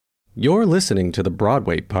You're listening to the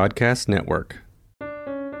Broadway Podcast Network.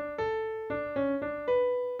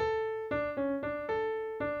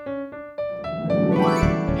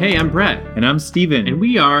 Hey, I'm Brett. And I'm Steven. And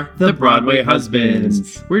we are the Broadway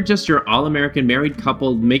Husbands. We're just your all-American married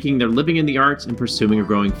couple making their living in the arts and pursuing a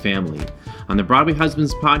growing family. On the Broadway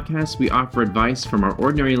Husbands podcast, we offer advice from our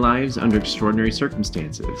ordinary lives under extraordinary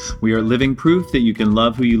circumstances. We are living proof that you can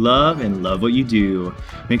love who you love and love what you do.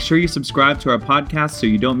 Make sure you subscribe to our podcast so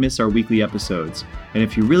you don't miss our weekly episodes. And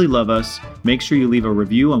if you really love us, make sure you leave a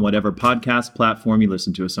review on whatever podcast platform you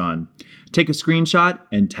listen to us on. Take a screenshot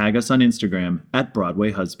and tag us on Instagram at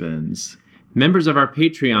Broadway Husbands. Members of our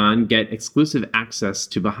Patreon get exclusive access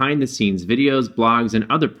to behind-the-scenes videos, blogs, and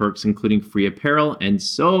other perks, including free apparel and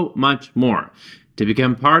so much more. To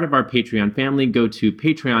become part of our Patreon family, go to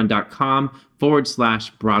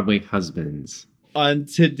patreon.com/Broadway Husbands. On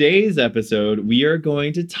today's episode, we are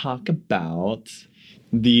going to talk about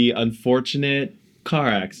the unfortunate car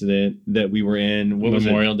accident that we were in. What was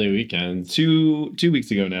Memorial Day weekend. 2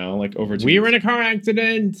 weeks ago now, like over 2 We weeks. were in a car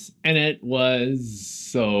accident, and it was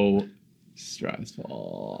so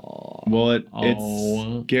stressful. Well, it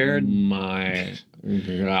scared my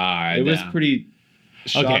God. It was pretty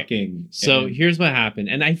shocking. So And here's what happened.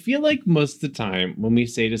 And I feel like most of the time when we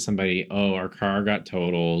say to somebody, oh, our car got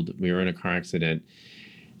totaled, we were in a car accident,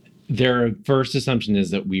 their first assumption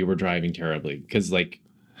is that we were driving terribly. Because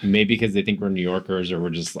maybe because they think we're New Yorkers or we're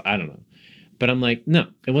just, I don't know. But I'm like, no,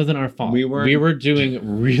 it wasn't our fault. We were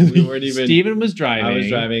doing really. We weren't even. Steven was driving. I was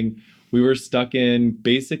driving. We were stuck in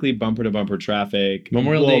basically bumper to bumper traffic.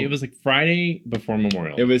 Memorial Day. It was like Friday before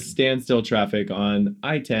Memorial. It was standstill traffic on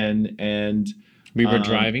I-10, and we were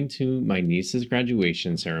driving to my niece's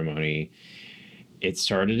graduation ceremony. It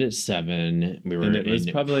started at 7. And it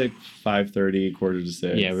was probably like 5:30,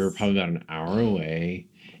 5:45. Yeah, we were probably about an hour away.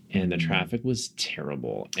 And the traffic was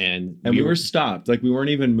terrible. And we were stopped. Like, we weren't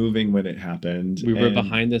even moving when it happened. We were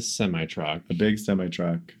behind this semi-truck. A big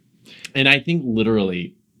semi-truck. And I think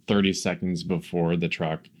literally 30 seconds before the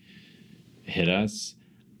truck hit us,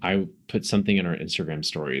 I put something in our Instagram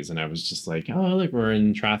stories. And I was just like, oh, look, we're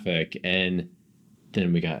in traffic. And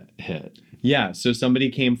then we got hit. Yeah, so somebody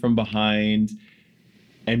came from behind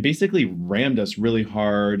and basically rammed us really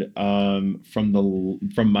hard from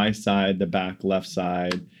my side, the back left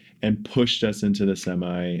side, and pushed us into the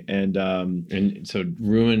semi, and so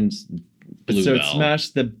ruined Bluebell. So it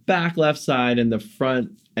smashed the back left side and the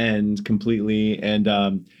front end completely, and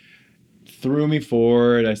threw me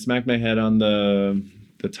forward. I smacked my head on the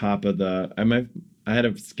top of the. I had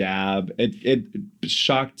a scab. It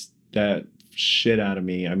shocked that shit out of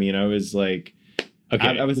me. I mean, I was like.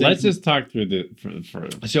 Okay, let's just talk through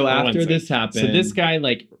So after this happened... So this guy,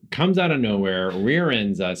 comes out of nowhere, rear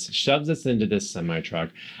ends us, shoves us into this semi-truck,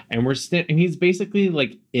 and we're and he's basically,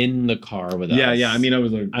 in the car with us. Yeah, I mean, I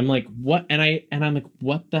was like... I'm like, what? And I'm like,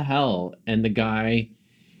 what the hell? And the guy,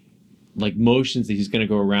 motions that he's going to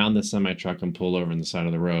go around the semi-truck and pull over on the side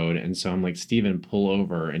of the road. And so I'm like, Steven, pull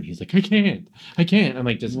over. And he's like, I can't. I'm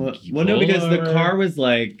like, just well, no, because over. The car was,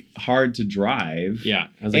 hard to drive. Yeah.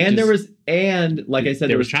 I was like, like I said,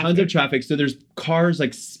 there was tons of traffic. So there's cars,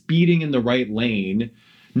 speeding in the right lane.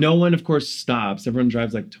 No one, of course, stops. Everyone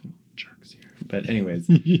drives like total jerks here. But anyways.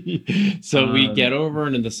 So we get over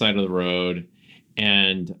into the side of the road,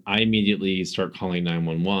 and I immediately start calling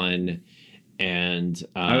 911. And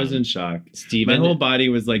I was in shock. Steven, my whole body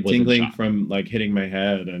was tingling from hitting my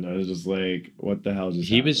head, and I was just like, "What the hell just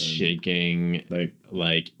happened?" He was shaking,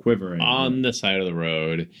 like quivering on the side of the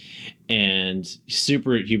road, and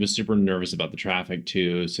he was super nervous about the traffic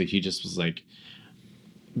too. So he just was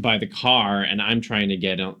by the car, and I'm trying to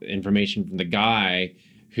get information from the guy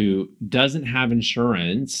who doesn't have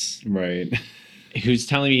insurance, right? Who's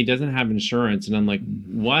telling me he doesn't have insurance, and I'm like,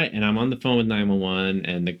 what? And I'm on the phone with 911,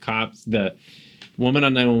 and the woman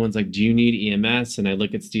on 911's like, do you need EMS? And I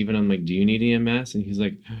look at Steven, I'm like, do you need EMS? And he's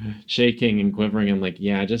like, shaking and quivering. I'm like,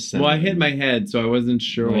 yeah, just send them. I hit my head, so I wasn't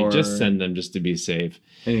sure. Just send them just to be safe.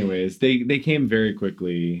 Anyways, they came very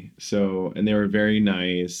quickly, and they were very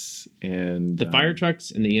nice, and the fire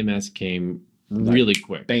trucks and the EMS came really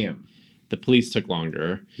quick. Bam. The police took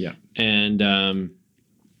longer. Yeah.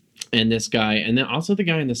 And this guy, and then also the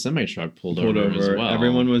guy in the semi-truck pulled over as well.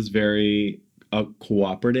 Everyone was very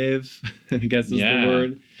cooperative, I guess is the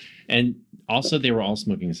word. And also they were all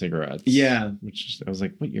smoking cigarettes. Yeah. Which I was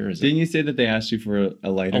like, what year is it? Didn't you say that they asked you for a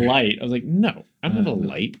lighter? A light. I was like, no, I don't have a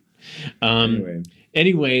light.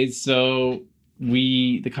 Anyways, so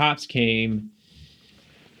the cops came.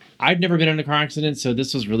 I'd never been in a car accident, so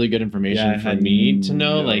this was really good information Yeah, I for had me to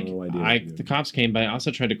know. no Like, idea. the cops came, but I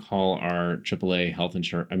also tried to call our AAA health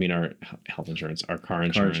insurance. I mean, our health insurance, our car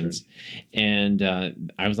insurance, and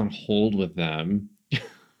I was on hold with them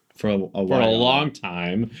For a for a while. long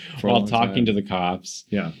time For a while long talking time. to the cops,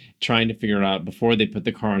 Yeah. trying to figure it out before they put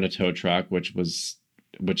the car on a tow truck, which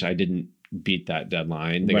I didn't beat that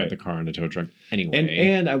deadline. They got Right. the car on a tow truck anyway.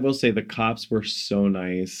 And I will say the cops were so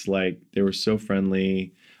nice. Like, they were so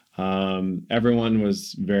friendly. Everyone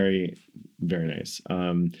was very, very nice.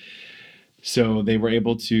 So they were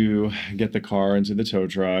able to get the car into the tow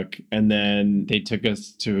truck, and then they took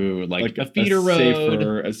us to like a feeder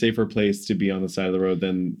road a safer place to be on the side of the road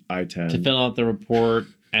than I-10 to fill out the report.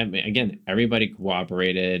 And again, everybody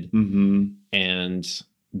cooperated, Mm-hmm. and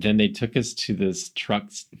then they took us to this truck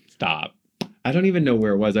stop. I don't even know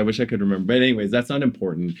where it was. I wish I could remember. But anyways, that's not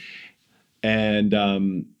important. And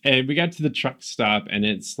we got to the truck stop, and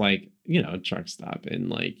it's like, a truck stop in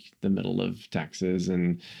like the middle of Texas.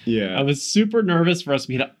 And yeah, I was super nervous for us.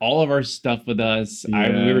 We had all of our stuff with us.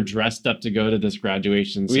 Yeah. We were dressed up to go to this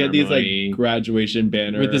graduation we had ceremony. these like graduation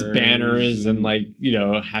banners with his banners and like,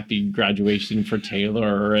 happy graduation for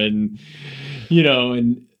Taylor, and we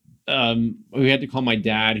had to call my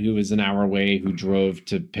dad, who was an hour away, who drove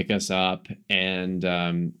to pick us up,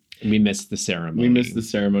 and we missed the ceremony. We missed the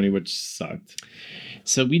ceremony, which sucked.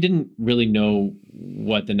 So we didn't really know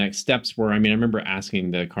what the next steps were. I mean, I remember asking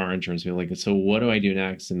the car insurance people, like, so what do I do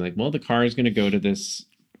next? And like, well, the car is going to go to this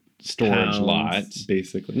storage lot.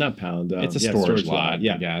 Basically. Not pound. It's a storage lot,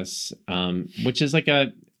 yeah. I guess, which is like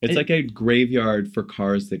like a graveyard for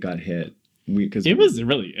cars that got hit. It was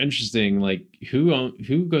really interesting. Like,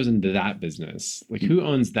 who goes into that business? Like, who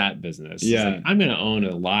owns that business? Yeah. It's like, I'm going to own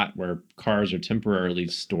a lot where cars are temporarily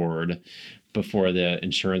stored before the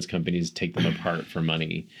insurance companies take them apart for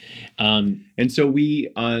money. And so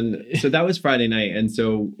so that was Friday night. And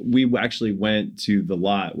so we actually went to the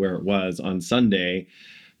lot where it was on Sunday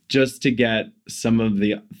just to get some of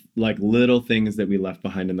the like little things that we left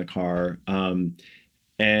behind in the car.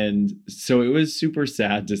 And so it was super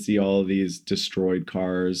sad to see all of these destroyed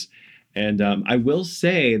cars. And I will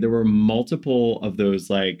say there were multiple of those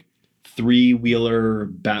like 3-wheeler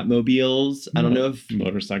Batmobiles. I don't know if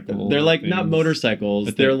motorcycle. They're like things. not motorcycles.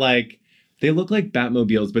 But they're like, they look like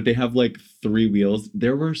Batmobiles, but they have like 3 wheels.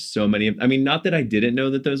 There were so many. I mean, not that I didn't know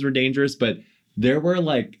that those were dangerous, but there were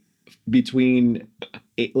like between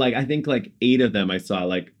I think like 8 of them I saw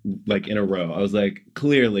like in a row. I was like,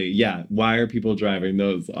 clearly, yeah, why are people driving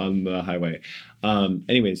those on the highway?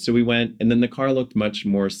 Anyway, so we went, and then the car looked much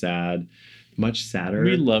sadder.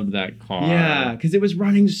 We loved that car. Yeah, because it was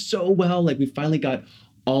running so well. Like, we finally got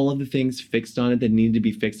all of the things fixed on it that needed to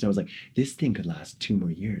be fixed. And I was like, this thing could last 2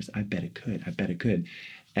 more years. I bet it could.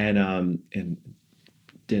 And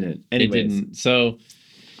didn't. Anyways. It didn't. So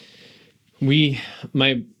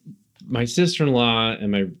my sister-in-law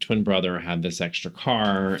and my twin brother had this extra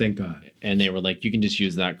car. Thank God. And they were like, you can just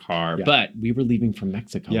use that car. Yeah. But we were leaving from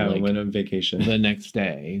Mexico. Yeah, we went on vacation. The next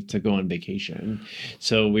day to go on vacation.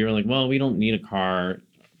 So we were like, well, we don't need a car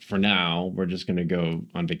for now. We're just going to go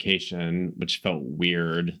on vacation, which felt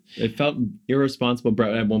weird. It felt irresponsible.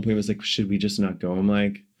 Brett at one point was like, should we just not go? I'm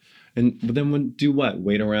like, but then do what?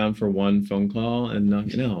 Wait around for one phone call and not?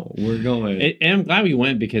 No, we're going. And I'm glad we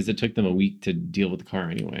went, because it took them a week to deal with the car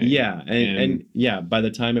anyway. Yeah, and yeah, by the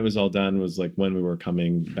time it was all done was like when we were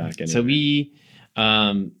coming back. Anyway.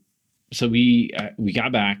 So we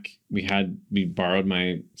got back. We borrowed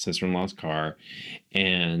my sister-in-law's car,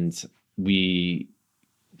 and we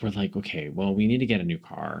were like, okay, well, we need to get a new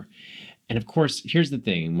car. And of course, here's the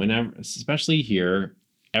thing: whenever, especially here,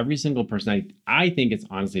 every single person, I think it's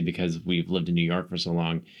honestly because we've lived in New York for so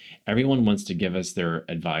long, everyone wants to give us their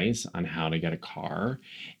advice on how to get a car.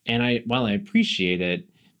 And while I appreciate it,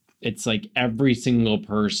 it's like every single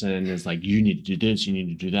person is like, you need to do this, you need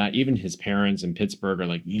to do that. Even his parents in Pittsburgh are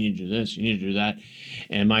like, you need to do this, you need to do that.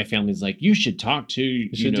 And my family's like, you should talk to,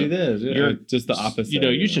 you should do this. You're just the opposite.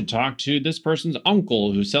 You should talk to this person's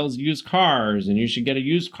uncle who sells used cars, and you should get a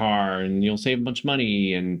used car and you'll save a bunch of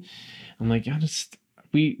money. And I'm like,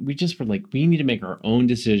 we just were like, we need to make our own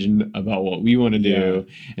decision about what we want to do.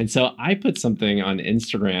 Yeah. And so I put something on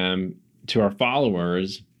Instagram to our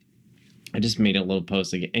followers. I just made a little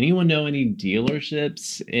post like, anyone know any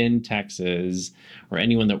dealerships in Texas, or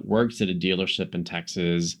anyone that works at a dealership in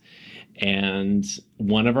Texas? And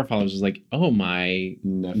one of our followers was like, oh, my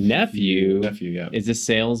nephew yeah, is a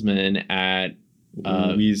salesman at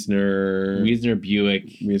Wiesner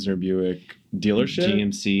Buick dealership,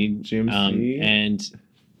 GMC.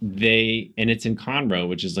 And it's in Conroe,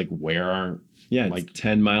 which is like where our, it's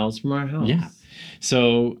 10 miles from our house. Yeah.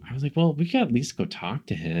 So I was like, well, we could at least go talk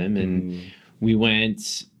to him. And we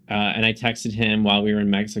went, and I texted him while we were in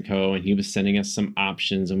Mexico, and he was sending us some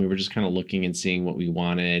options, and we were just kind of looking and seeing what we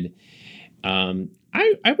wanted.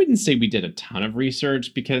 I wouldn't say we did a ton of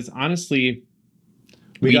research because honestly,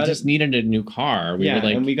 we just needed a new car. We were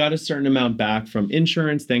like, and we got a certain amount back from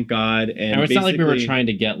insurance, thank God. And it's not like we were trying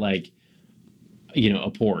to get like, you know,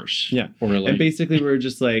 a Porsche. Yeah. Or like, and basically we were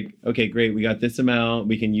just like, okay, great. We got this amount.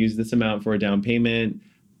 We can use this amount for a down payment.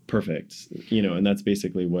 Perfect. You know, and that's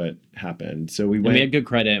basically what happened. So we went. And we had good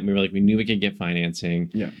credit, and we were like, we knew we could get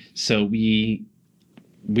financing. Yeah. So we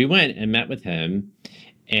went and met with him,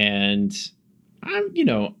 and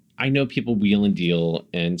I know people wheel and deal,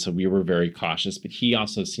 and so we were very cautious, but he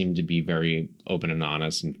also seemed to be very open and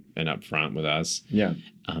honest and upfront with us. Yeah.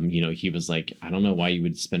 He was like, I don't know why you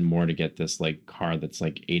would spend more to get this like car that's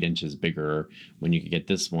like 8 inches bigger when you could get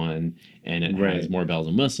this one and it has more bells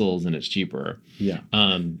and whistles and it's cheaper. Yeah.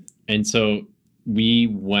 And so we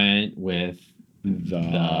went with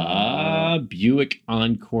the Buick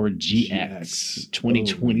Encore GX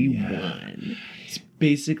 2021. Oh, yeah. It's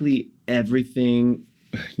basically everything.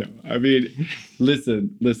 No, I mean,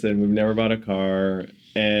 listen, we've never bought a car,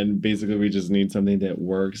 and basically we just need something that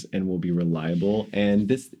works and will be reliable. And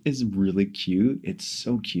this is really cute. It's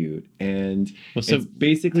so cute. And so it's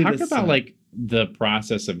basically talk about like the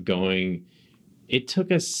process of going. It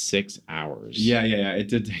took us 6 hours. Yeah. It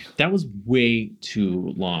did. That was way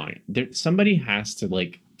too long. Somebody has to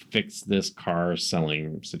like fix this car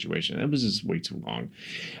selling situation. It was just way too long.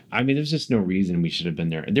 I mean, there's just no reason we should have been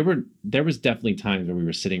there. There was definitely times where we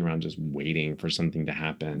were sitting around just waiting for something to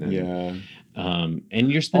happen. And,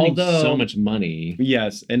 and you're spending so much money.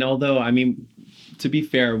 Yes. And although, I mean, to be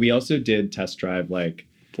fair, we also did test drive like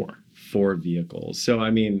four vehicles. So,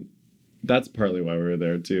 I mean, that's partly why we were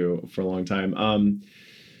there too for a long time.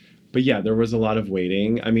 But yeah, there was a lot of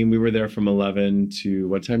waiting. I mean, we were there from 11 to,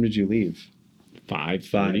 what time did you leave?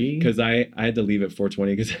 5:30, because I had to leave at 4:20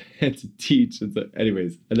 because I had to teach.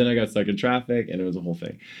 Anyways, and then I got stuck in traffic, and it was a whole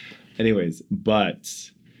thing. Anyways,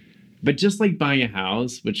 but just like buying a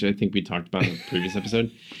house, which I think we talked about in the previous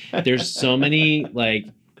episode, there's so many like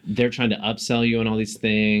they're trying to upsell you on all these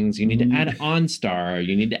things. You need to add OnStar.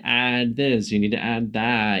 You need to add this. You need to add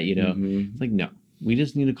that. You know, it's like no, we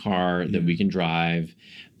just need a car that we can drive.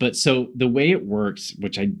 But so the way it works,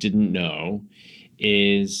 which I didn't know,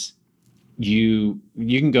 is you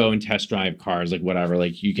can go and test drive cars, like whatever,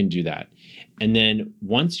 like you can do that. And then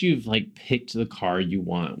once you've like picked the car you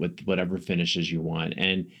want with whatever finishes you want,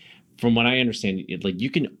 and from what I understand, like you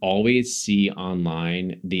can always see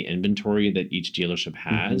online the inventory that each dealership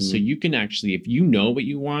has. So you can actually, if you know what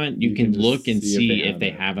you want, you can look and see if they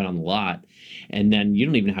have it on the lot. And then you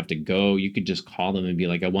don't even have to go. You could just call them and be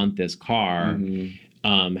like, I want this car.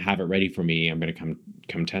 Have it ready for me. I'm going to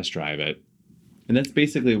come test drive it. And that's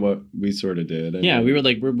basically what we sort of did. We were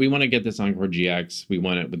like, we want to get this Encore GX. We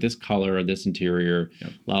want it with this color, this interior,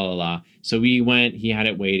 la, la, la. So we went, he had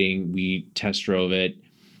it waiting. We test drove it.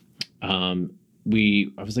 I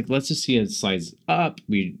was like, let's just see it size up.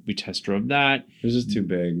 We test drove that. It was just too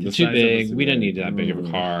big. Too big. We didn't need that big of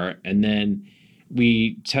a car. And then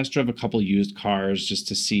we test drove a couple used cars just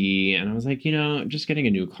to see. And I was like, just getting a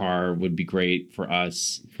new car would be great for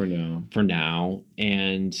us. For now.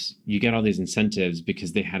 And you get all these incentives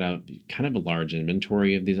because they had a kind of a large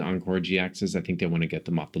inventory of these Encore GXs. I think they want to get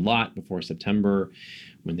them off the lot before September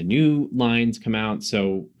when the new lines come out.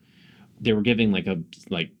 So they were giving like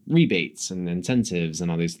rebates and incentives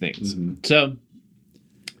and all these things. So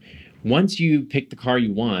once you pick the car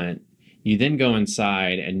you want, you then go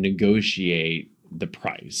inside and negotiate the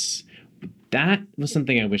price. That was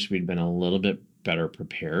something I wish we'd been a little bit better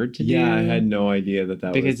prepared to do. Yeah, I had no idea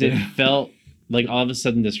that because it felt like all of a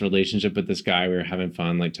sudden this relationship with this guy, we were having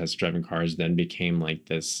fun, like test driving cars, then became like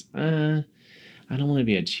this, I don't want to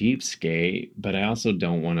be a cheapskate, but I also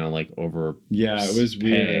don't want to like over. Yeah, it was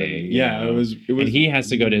weird. Yeah, it was. And he has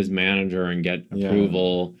to go to his manager and get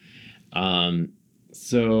approval.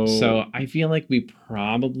 So I feel like we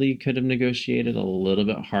probably could have negotiated a little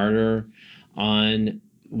bit harder on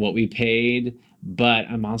what we paid, but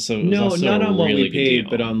I'm also not on what we paid, deal.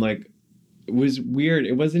 But on like it was weird.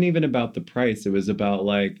 It wasn't even about the price. It was about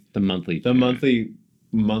like the monthly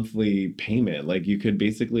payment. Like you could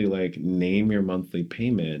basically like name your monthly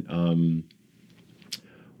payment,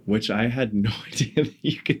 which I had no idea that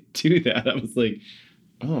you could do that. I was like,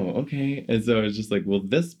 oh, okay. And so I was just like, well,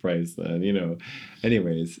 this price then,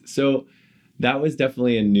 anyways. So that was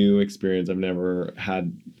definitely a new experience. I've never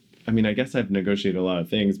had. I mean, I guess I've negotiated a lot of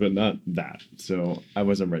things, but not that. So I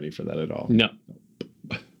wasn't ready for that at all. No.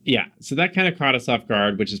 Yeah, so that kind of caught us off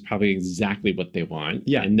guard, which is probably exactly what they want.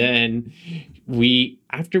 Yeah. And then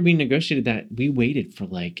after we negotiated that, we waited for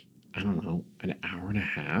like, I don't know, an hour and a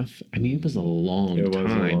half. I mean, it was a long It was a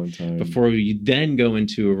time long time. before you then go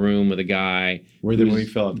into a room with a guy Where who's we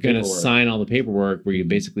fill out the going to paperwork. sign all the paperwork, where you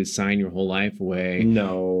basically sign your whole life away.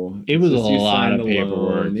 No. It was It's just a you lot sign of the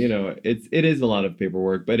paperwork. loan, you know, it is a lot of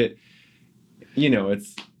paperwork, but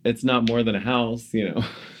it's not more than a house, you know.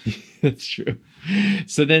 That's true.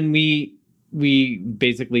 So then we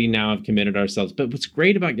basically now have committed ourselves. But what's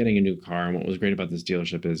great about getting a new car, and what was great about this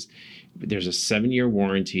dealership, is there's a 7-year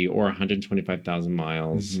warranty or 125,000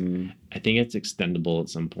 miles. Mhm. I think it's extendable at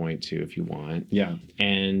some point too, if you want. Yeah.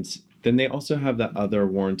 And Then they also have that other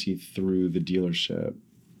warranty through the dealership,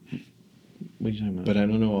 what are you talking about? but I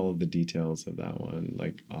don't know all of the details of that one,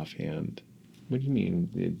 like offhand. What do you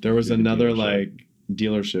mean? There was Through the another dealership? like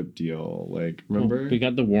dealership deal, like remember? Well, we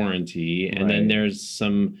got the warranty, and then Right. there's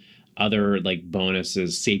some other like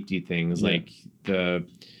bonuses, safety things, Yeah.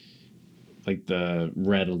 like the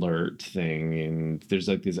red alert thing, and there's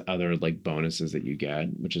like these other like bonuses that you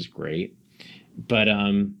get, which is great. But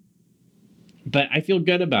I feel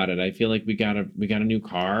good about it. I feel like we got a new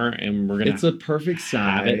car, and we're gonna It's a perfect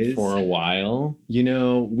have it size. for a while. You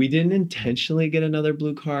know, we didn't intentionally get another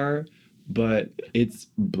blue car, but it's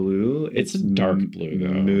blue. It's a dark blue,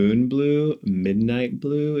 though. Moon blue, midnight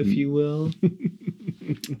blue, if you will.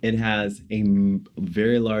 It has a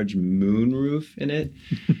very large moon roof in it,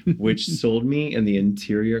 which sold me, and the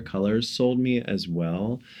interior colors sold me as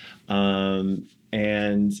well.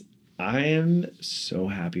 And I am so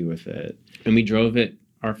happy with it. And we drove it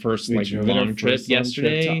our first We like drove it our long trip first long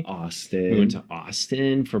yesterday. trip to Austin. We went to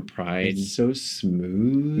Austin for Pride. It's so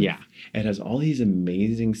smooth. Yeah. It has all these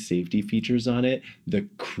amazing safety features on it. The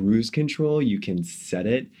cruise control, you can set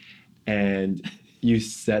it and you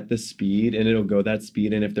set the speed and it'll go that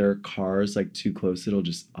speed. And if there are cars like too close, it'll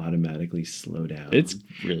just automatically slow down. It's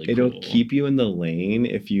really It'll cool. keep you in the lane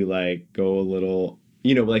if you like go a little,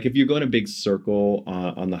 you know, like if you go in a big circle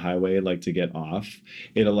on the highway, like to get off,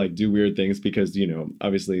 it'll like do weird things because, you know,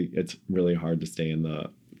 obviously it's really hard to stay in the,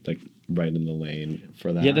 like right in the lane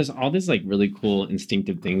for that. Yeah, there's all this like really cool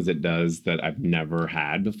instinctive things it does that I've never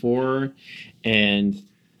had before. And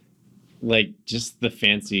like just the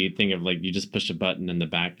fancy thing of like you just push a button and the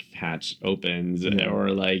back hatch opens, Yeah. or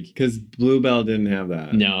like Because Bluebell didn't have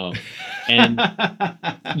that. no. And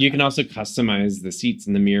you can also customize the seats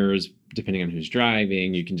and the mirrors depending on who's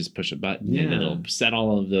driving. You can just push a button and Yeah. it'll set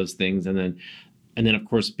all of those things, and then of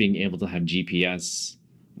course being able to have GPS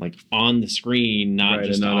like on the screen, not Right,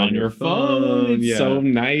 just and not on on your your phone. phone. It's Yeah. so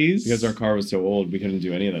nice. Because our car was so old, we couldn't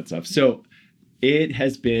do any of that stuff. So it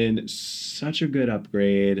has been such a good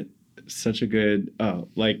upgrade, such a good,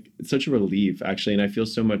 such a relief, actually. And I feel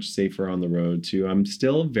so much safer on the road, too. I'm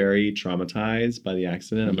still very traumatized by the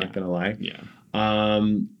accident. I'm not Yeah. going to lie.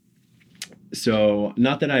 Yeah. So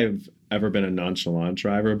not that I've ever been a nonchalant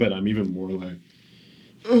driver, but I'm even more like,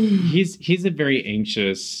 He's a very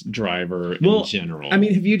anxious driver in general. I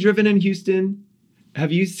mean, have you driven in Houston?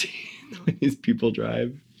 Have you seen the way these people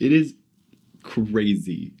drive? It is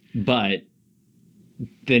crazy. but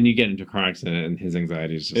then you get into a car accident and his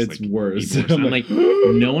anxiety is just It's like worse. even worse. I'm like,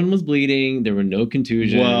 no one was bleeding. There were no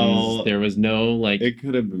contusions. Well, there was no like. It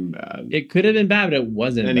could have been bad. It could have been bad, but it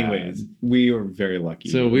wasn't. Anyways, bad. we were very lucky.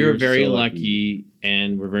 So we were very so lucky,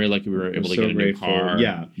 and we're very lucky we were able to get a new car.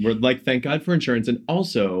 Yeah, we're like, thank God for insurance, and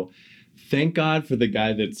also thank God for the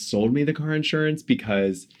guy that sold me the car insurance,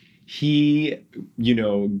 because he, you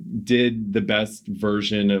know, did the best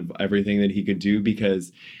version of everything that he could do.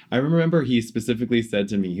 Because I remember he specifically said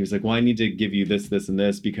to me, he was like, well, I need to give you this, this, and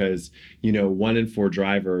this because, you know, 1 in 4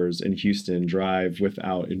 drivers in Houston drive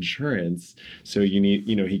without insurance. So you need,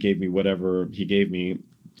 you know, he gave me whatever he gave me.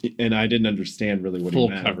 And I didn't understand really what Full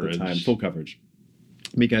he meant coverage. at the time. Full coverage.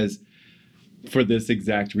 Because for this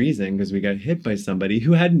exact reason, because we got hit by somebody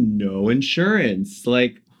who had no insurance.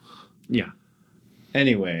 Like, Yeah.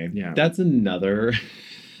 anyway, Yeah. that's another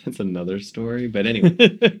story. But anyway,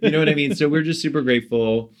 you know what I mean? So we're just super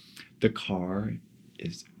grateful. The car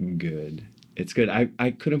is good. It's good.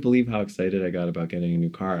 I couldn't believe how excited I got about getting a new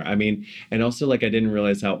car. I mean, and also like I didn't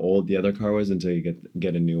realize how old the other car was until you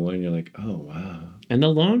get a new one. You're like, oh wow. And the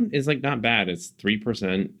loan is like not bad. It's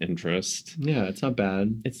 3% interest. Yeah, it's not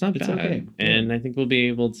bad. It's not It's bad. okay. And I think we'll be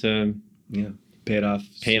able to Yeah. Pay it off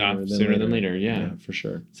sooner than later. Yeah. For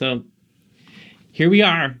sure. So here we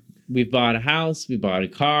are. We've bought a house. We bought a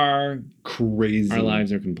car. Crazy. Our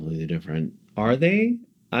lives are completely different. Are they?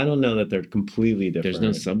 I don't know that they're completely different. There's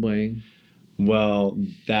no subway. Well,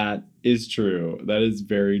 that is true. That is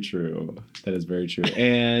very true. That is very true.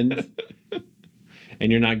 And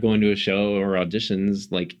and you're not going to a show or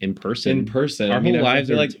auditions like in person. In person. Our whole I lives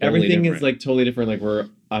feel are like totally everything different. is like totally different. Like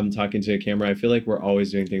I'm talking to a camera. I feel like we're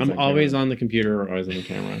always doing things. I'm on always camera. on the computer or always on the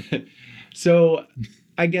camera. So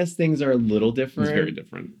I guess things are a little different. It's very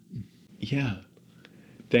different. Yeah.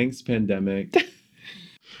 Thanks, pandemic.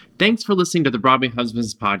 Thanks for listening to the Broadway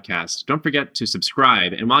Husbands podcast. Don't forget to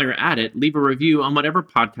subscribe, and while you're at it, leave a review on whatever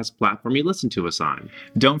podcast platform you listen to us on.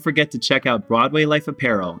 Don't forget to check out Broadway Life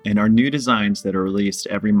Apparel and our new designs that are released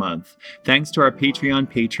every month. Thanks to our Patreon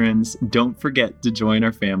patrons. Don't forget to join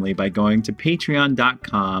our family by going to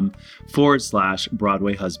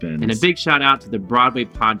patreon.com/Broadway Husbands. And a big shout out to the Broadway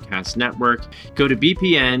Podcast Network. Go to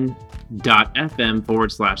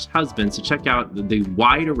bpn.fm/husbands to check out the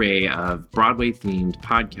wide array of Broadway-themed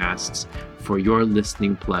podcasts for your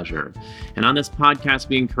listening pleasure. And on this podcast,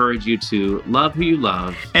 we encourage you to love who you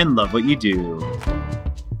love and love what you do.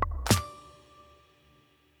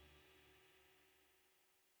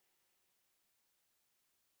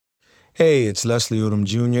 Hey, it's Leslie Odom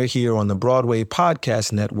Jr. here on the Broadway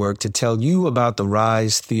Podcast Network to tell you about the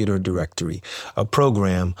Rise Theater Directory, a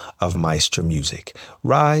program of Maestro Music.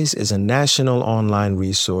 Rise is a national online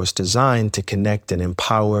resource designed to connect and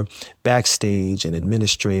empower backstage and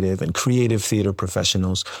administrative and creative theater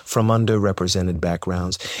professionals from underrepresented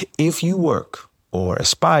backgrounds. If you work or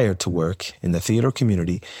aspire to work in the theater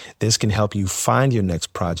community, this can help you find your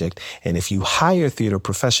next project. And if you hire theater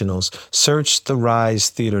professionals, search the Rise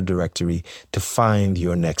Theater Directory to find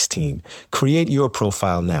your next team. Create your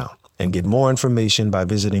profile now and get more information by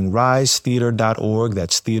visiting risetheater.org.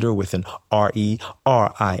 That's theater with an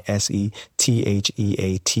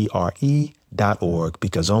RERISETHEATRE.org,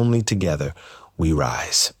 because only together we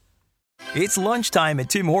rise. It's lunchtime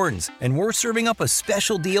at Tim Hortons, and we're serving up a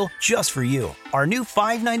special deal just for you. Our new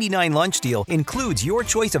 $5.99 lunch deal includes your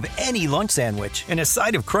choice of any lunch sandwich and a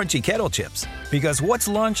side of crunchy kettle chips. Because what's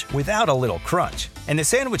lunch without a little crunch? And the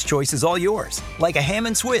sandwich choice is all yours, like a ham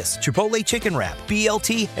and Swiss, Chipotle chicken wrap,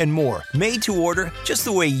 BLT, and more, made to order just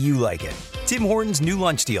the way you like it. Tim Hortons' new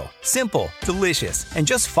lunch deal. Simple, delicious, and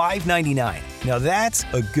just $5.99. Now that's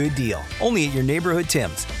a good deal. Only at your neighborhood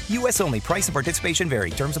Tim's. U.S. only. Price and participation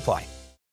vary. Terms apply.